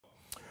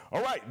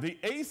All right, the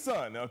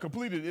ASUN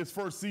completed its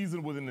first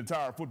season with an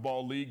entire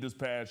football league this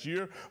past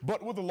year,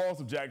 but with the loss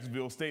of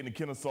Jacksonville State and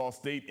Kennesaw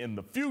State in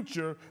the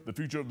future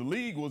of the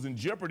league was in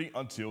jeopardy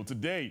until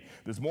today.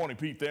 This morning,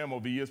 Pete Thamel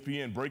of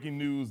ESPN breaking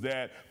news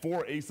that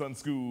 4 ASUN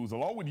schools,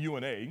 along with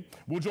UNA,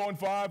 will join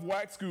 5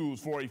 WAC schools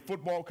for a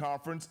football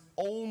conference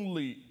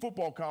only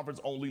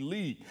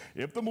league.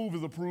 If the move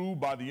is approved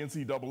by the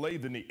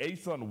NCAA, then the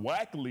ASUN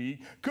WAC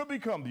league could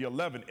become the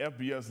 11th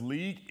FBS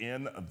league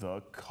in the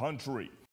country.